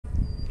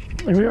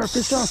Here we are,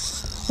 fish on.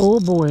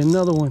 Oh boy,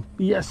 another one.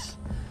 Yes.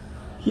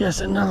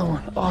 Yes, another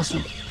one.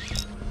 Awesome.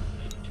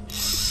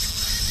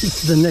 This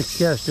is the next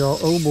cast, y'all.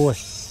 Oh boy.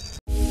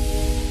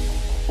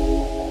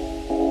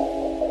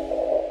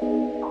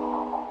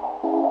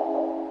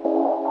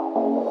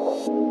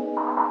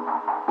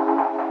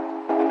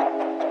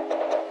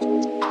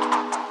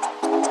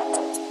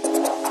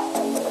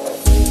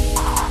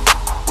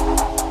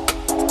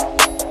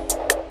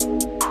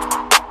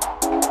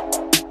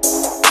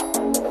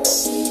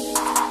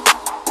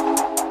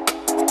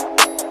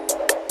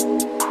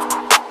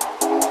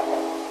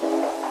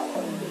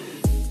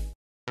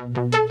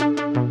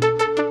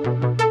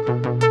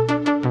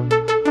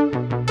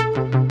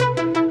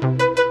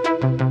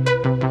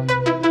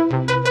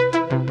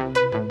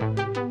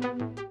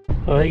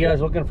 Oh, hey guys,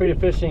 welcome to Free to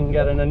Fishing.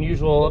 Got an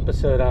unusual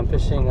episode. I'm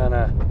fishing on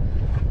a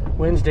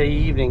Wednesday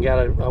evening.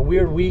 Got a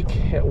weird week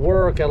at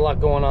work. Got a lot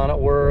going on at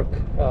work.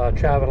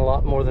 Traveling a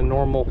lot more than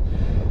normal.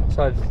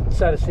 So I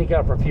decided to sneak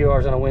out for a few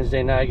hours on a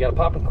Wednesday night. Got a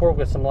popping cork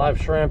with some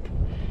live shrimp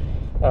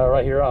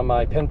right here on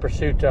my Penn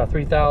Pursuit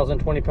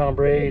 3,000 20-pound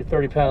braid,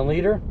 30-pound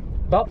leader.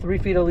 About 3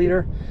 feet a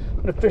leader.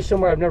 I'm gonna fish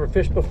somewhere I've never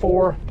fished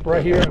before.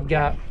 Right here I've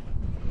got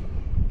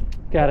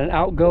an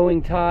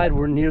outgoing tide.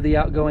 We're near the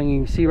outgoing.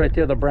 You can see right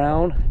there the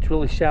brown. It's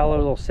really shallow,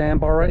 little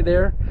sandbar right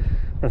there.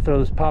 I'm gonna throw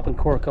this popping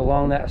cork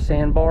along that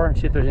sandbar and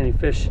see if there's any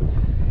fish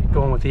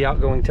going with the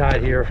outgoing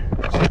tide here.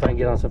 See if I can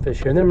get on some fish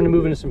here. And then I'm gonna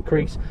move into some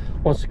creeks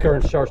once the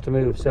current starts to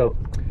move. So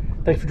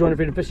thanks for joining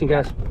Free to Fishing,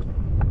 guys.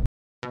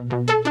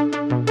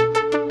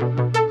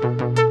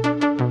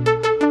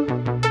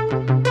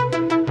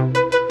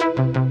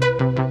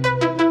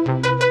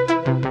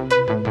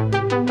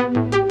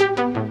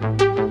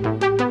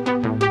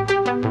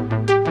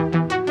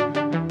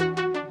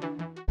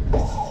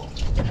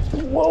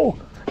 Whoa,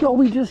 y'all,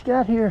 we just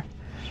got here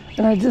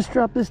and I just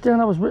dropped this down.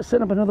 I was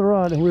setting up another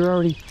rod and we were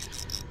already,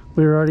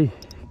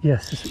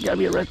 yes, this has got to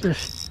be a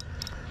redfish.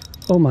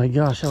 Oh my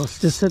gosh, I was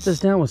just set this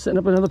down, was setting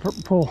up another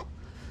purple pole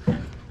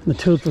and the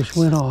toadfish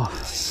went off.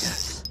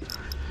 Yes.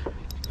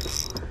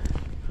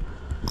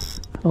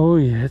 Oh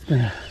yeah, it's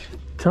been a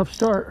tough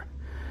start.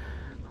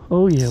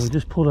 Oh yeah, we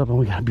just pulled up and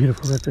we got a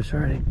beautiful redfish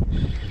already.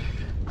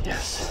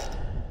 Yes.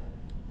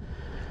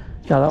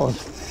 God, that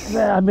was,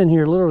 I've been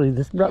here literally,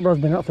 this rod's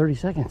been out 30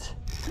 seconds.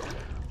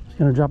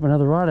 Gonna drop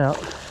another rod out.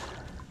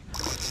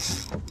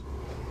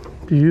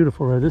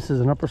 Beautiful red. This is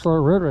an upper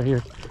slot red right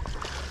here.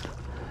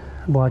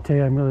 Boy, I tell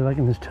you, I'm really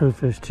liking this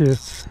toadfish too.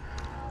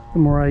 The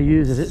more I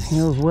use it, it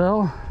heals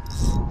well.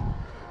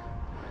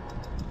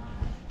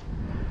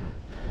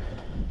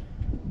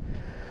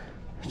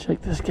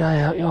 Check this guy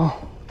out,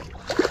 y'all.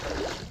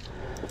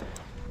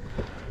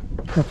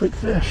 Perfect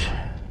fish.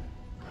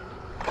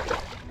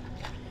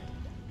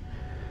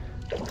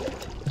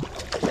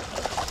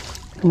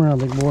 Come around,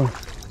 big boy.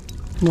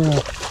 Come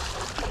around.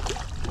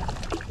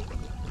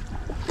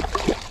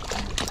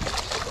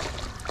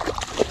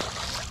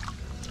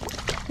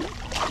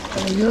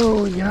 There we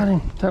go, we got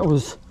him. That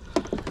was,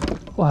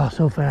 wow,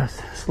 so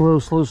fast. Slow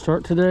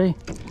start today.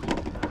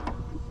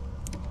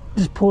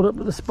 Just pulled up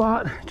to the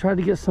spot, tried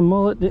to get some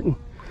mullet,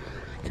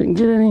 couldn't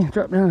get any.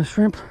 Dropped down a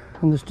shrimp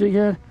on this jig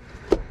head.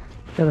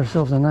 Got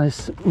ourselves a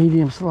nice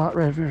medium slot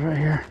redfish right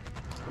here.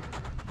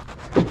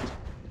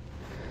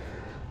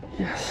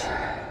 Yes.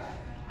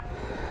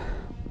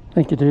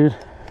 Thank you, dude.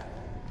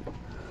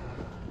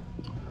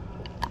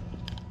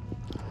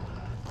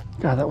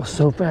 God, that was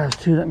so fast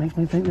too. That makes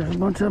me think there's a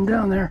bunch of them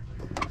down there.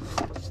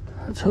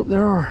 Let's hope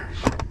there are.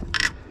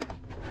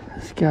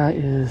 This guy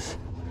is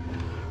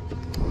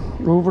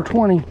over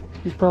 20.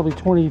 He's probably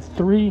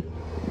 23,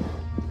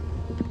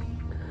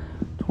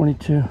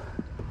 22.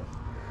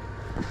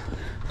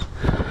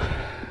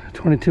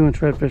 22-inch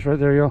redfish right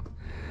there, y'all.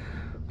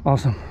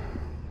 Awesome.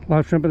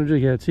 Live shrimp in a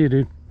jig head. See you,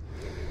 dude.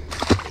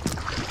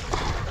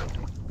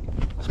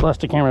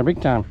 Splashed the camera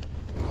big time.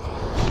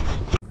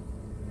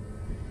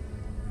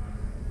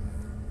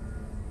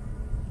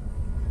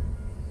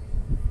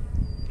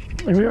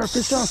 Here we are,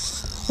 fish on.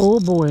 Oh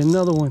boy,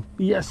 another one.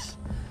 Yes.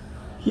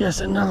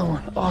 Yes, another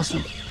one.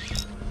 Awesome.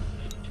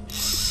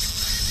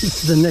 This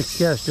is the next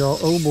cast, y'all.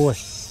 Oh boy.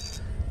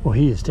 Well,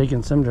 he is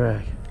taking some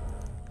drag.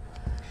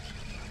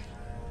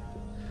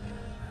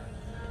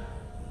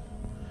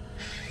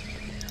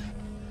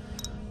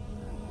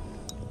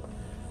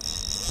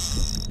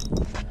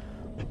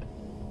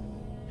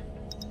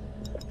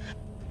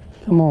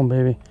 Come on,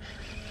 baby.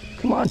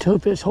 Come on,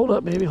 toadfish. Hold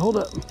up, baby. Hold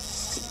up. We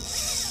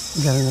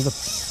got another.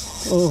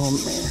 Oh,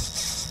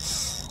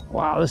 man.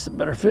 Wow, this is a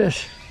better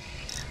fish.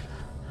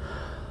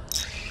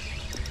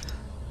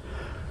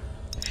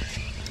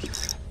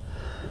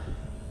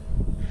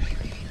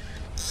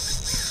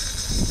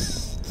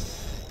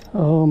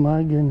 Oh,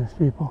 my goodness,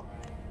 people.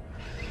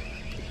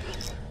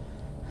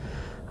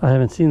 I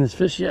haven't seen this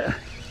fish yet.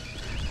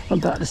 I'm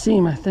about to see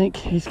him, I think.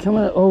 He's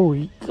coming up. Oh,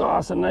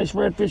 gosh, a nice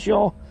redfish,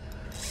 y'all.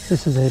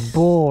 This is a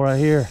bull right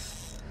here.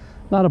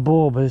 Not a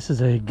bull, but this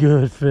is a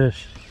good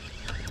fish.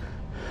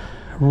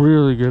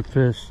 Really good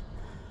fish.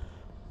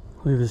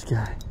 Look at this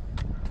guy.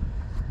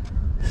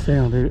 Stay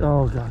on, baby.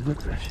 Oh, God,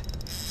 good fish.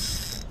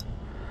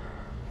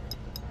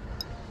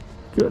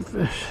 Good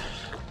fish.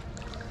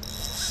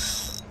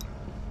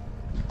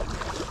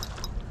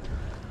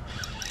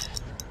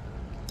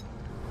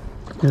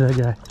 Look at that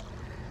guy.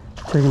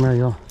 Check him out,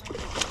 y'all.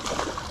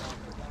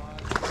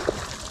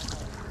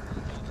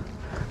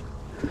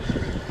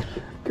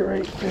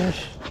 Great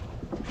fish.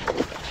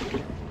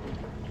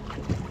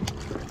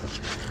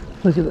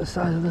 Look at the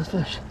size of this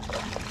fish.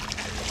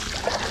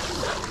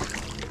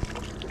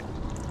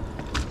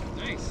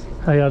 Nice.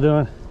 How y'all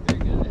doing? Very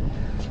good.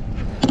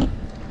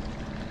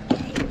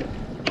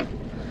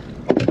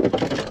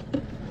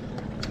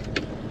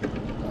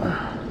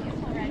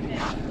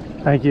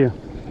 Thank you.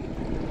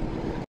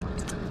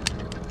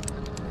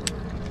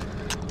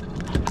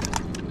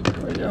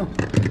 There we go.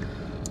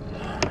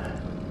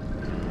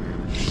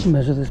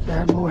 Measure this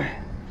bad boy.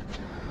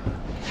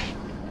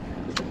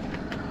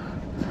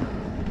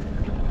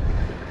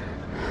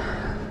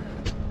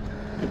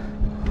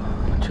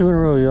 Two in a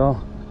row,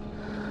 y'all.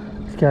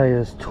 This guy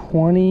is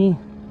 26.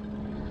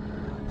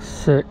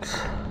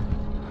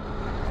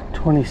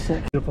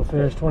 Beautiful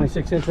fish,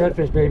 26-inch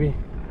redfish, baby.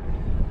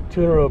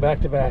 Two in a row, back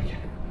to back.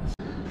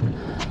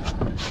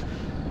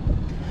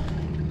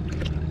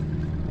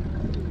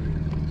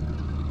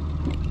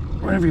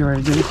 Whenever you're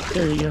ready, dude.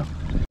 There you go.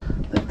 I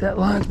think that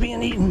line's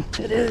being eaten.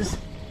 It is.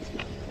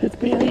 It's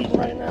being eaten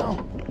right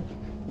now.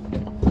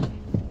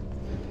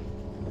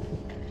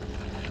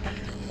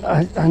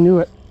 I knew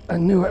it. I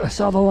knew it. I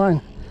saw the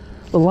line.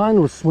 The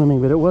line was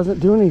swimming, but it wasn't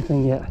doing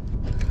anything yet.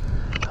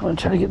 I'm gonna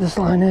try to get this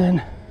line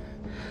in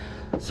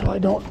so I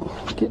don't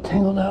get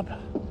tangled up.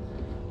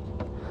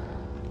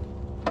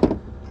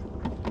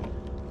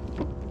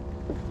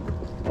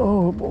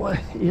 Oh boy.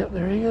 Yep,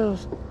 there he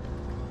goes.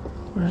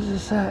 Where's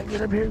this at?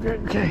 Get up here, Greg.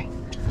 Okay.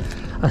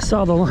 I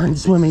saw the line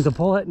swimming. The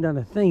pole hadn't done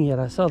a thing yet.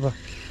 I saw the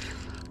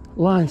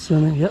line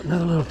swimming. Yep,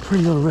 another little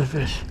pretty little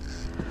redfish.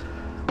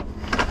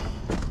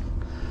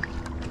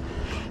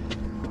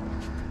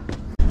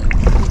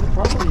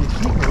 Probably a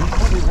keeper. He's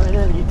probably right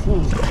at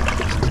 18.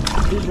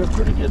 These are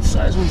pretty good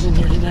size ones in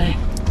here today.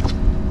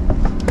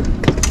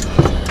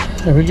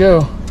 There we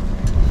go.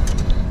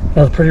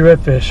 Another pretty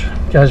redfish.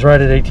 Guy's right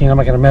at 18. I'm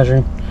not going to measure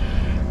him.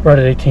 Right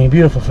at 18.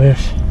 Beautiful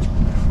fish.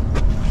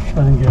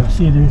 Let him go.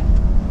 See you, dude.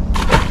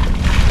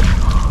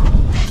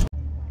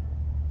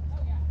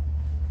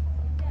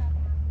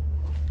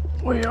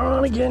 We are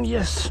on again.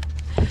 Yes.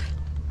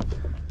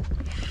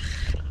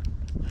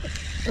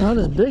 Not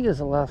as big as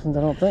the last ones,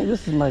 I don't think.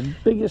 This is my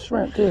biggest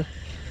shrimp, too.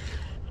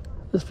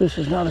 This fish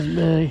is not as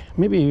big.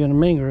 Maybe even a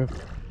mangrove.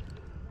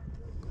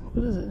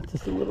 What is it?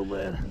 Just a little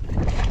bit.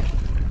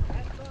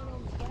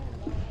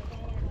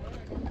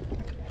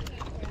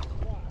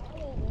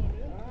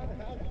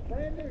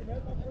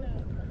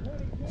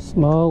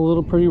 Small,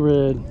 little, pretty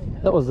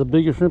red. That was the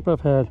biggest shrimp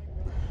I've had.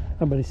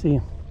 Everybody see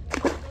him.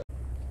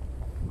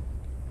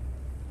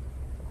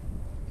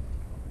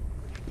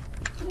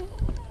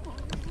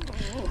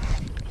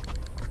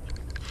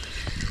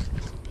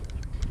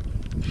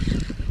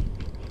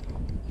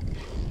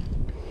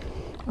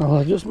 Oh,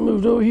 I just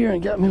moved over here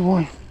and got me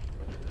one.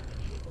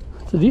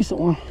 It's a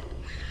decent one.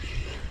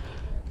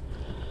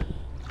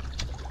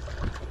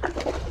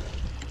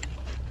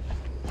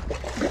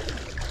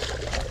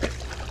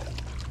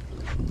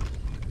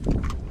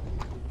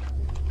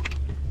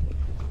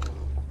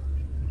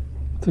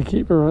 It's a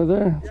keeper right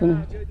there.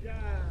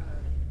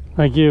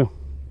 Thank you.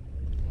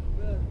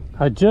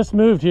 I just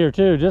moved here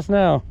too, just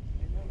now.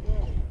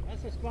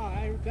 That's a spot.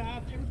 Every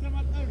time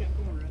I throw that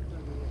corner, that's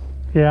over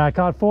there. Yeah, I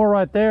caught four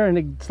right there and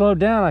it slowed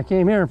down. I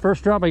came here and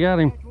first drop I got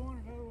him.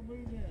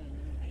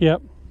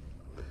 Yep.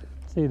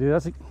 See, dude,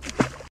 that's a...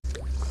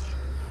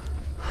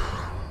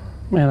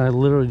 Man, I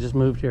literally just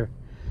moved here.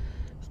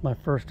 It's my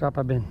first drop.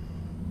 I've been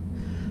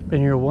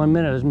here 1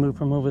 minute. I just moved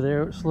from over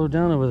there. It slowed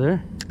down over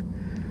there.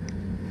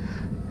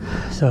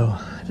 So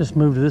I just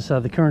moved to this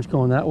side. The current's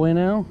going that way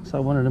now. So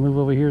I wanted to move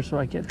over here so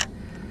I could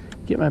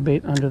get my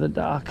bait under the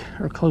dock,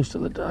 or close to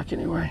the dock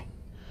anyway.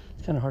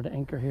 It's kind of hard to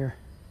anchor here.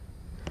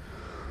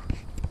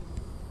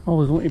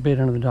 Always want your bait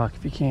under the dock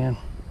if you can.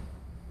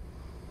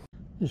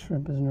 This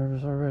shrimp is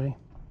nervous already.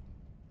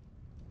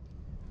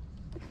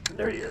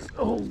 There he is.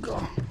 Oh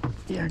god.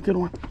 Yeah, good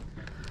one.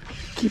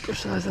 Keeper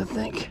size, I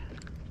think.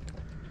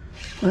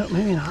 Well,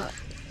 maybe not.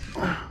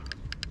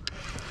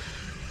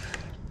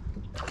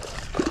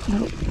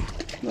 Nope,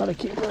 not a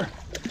keeper.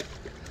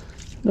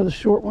 Another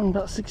short one,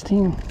 about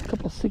 16, a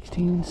couple of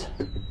 16s.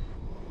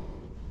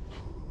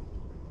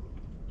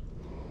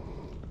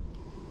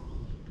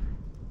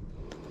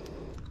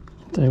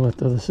 Tell you what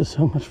though, this is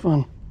so much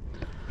fun.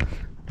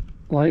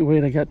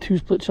 Lightweight, I got 2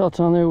 split shots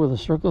on there with a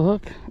circle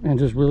hook and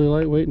just really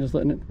lightweight and just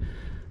letting it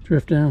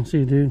drift down. See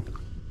you, dude.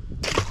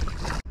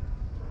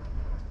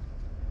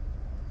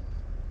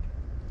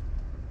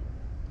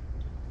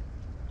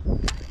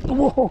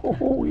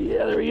 Whoa,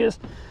 yeah, there he is.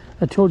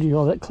 I told you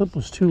all that clip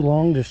was too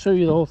long to show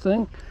you the whole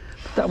thing.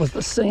 But that was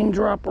the same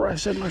drop where I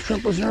said my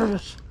shrimp was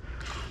nervous.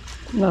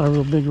 Not a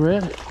real big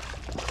red,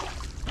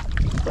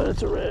 but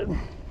it's a red.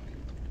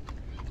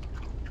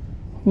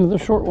 Another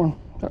short one,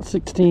 about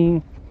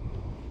 16.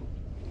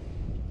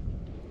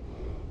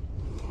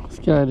 This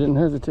guy didn't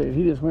hesitate.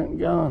 He just went and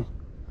gone.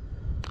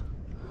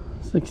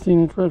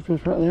 16-inch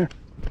redfish right there.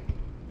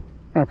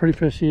 All right, pretty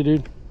fishy,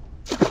 dude.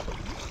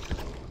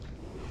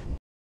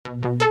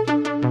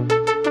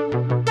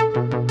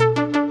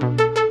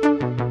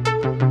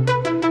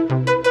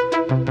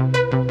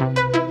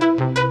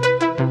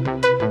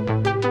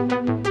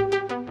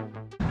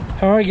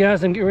 All right,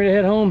 guys, I'm getting ready to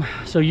head home.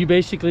 So you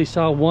basically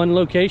saw one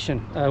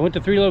location. I went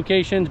to 3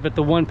 locations, but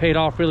the one paid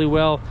off really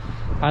well.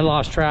 I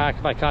lost track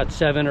if I caught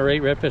 7 or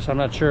 8 redfish. I'm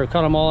not sure.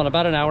 Caught them all in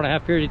about an hour and a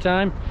half period of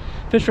time.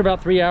 Fished for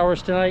about 3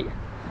 hours tonight.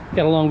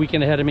 Got a long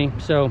weekend ahead of me.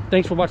 So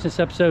thanks for watching this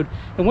episode.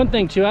 And one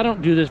thing too, I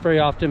don't do this very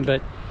often,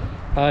 but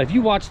if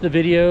you watch the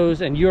videos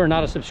and you are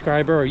not a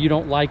subscriber or you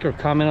don't like or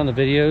comment on the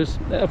videos,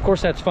 of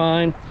course that's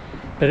fine.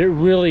 But it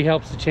really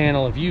helps the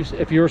channel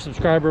if you're a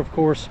subscriber, of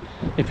course.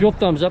 If you'll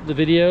thumbs up the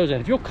videos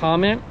and if you'll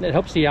comment, it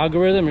helps the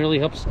algorithm. It really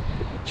helps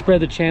spread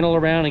the channel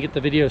around and get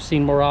the videos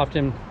seen more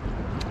often.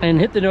 And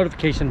hit the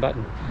notification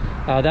button.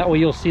 That way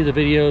you'll see the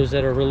videos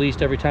that are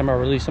released every time I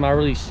release them. I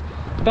release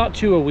about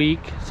 2 a week,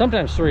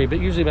 sometimes 3, but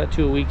usually about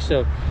 2 a week,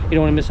 so you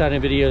don't want to miss out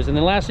on videos. And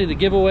then lastly, the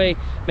giveaway.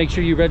 Make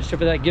sure you register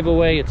for that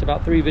giveaway. It's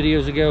about 3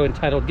 videos ago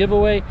entitled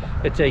Giveaway.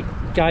 It's a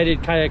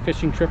guided kayak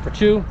fishing trip for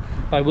 2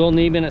 by Will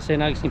Neiman at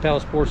St. Augustine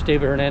Palace Sports.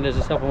 David Hernandez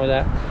is helping with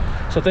that.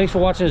 So thanks for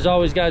watching as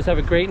always, guys. Have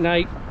a great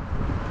night.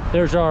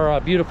 There's our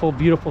beautiful,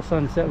 beautiful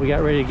sunset we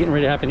got getting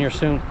ready to happen here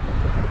soon.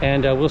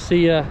 And we'll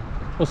see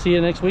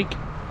you next week.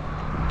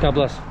 God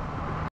bless.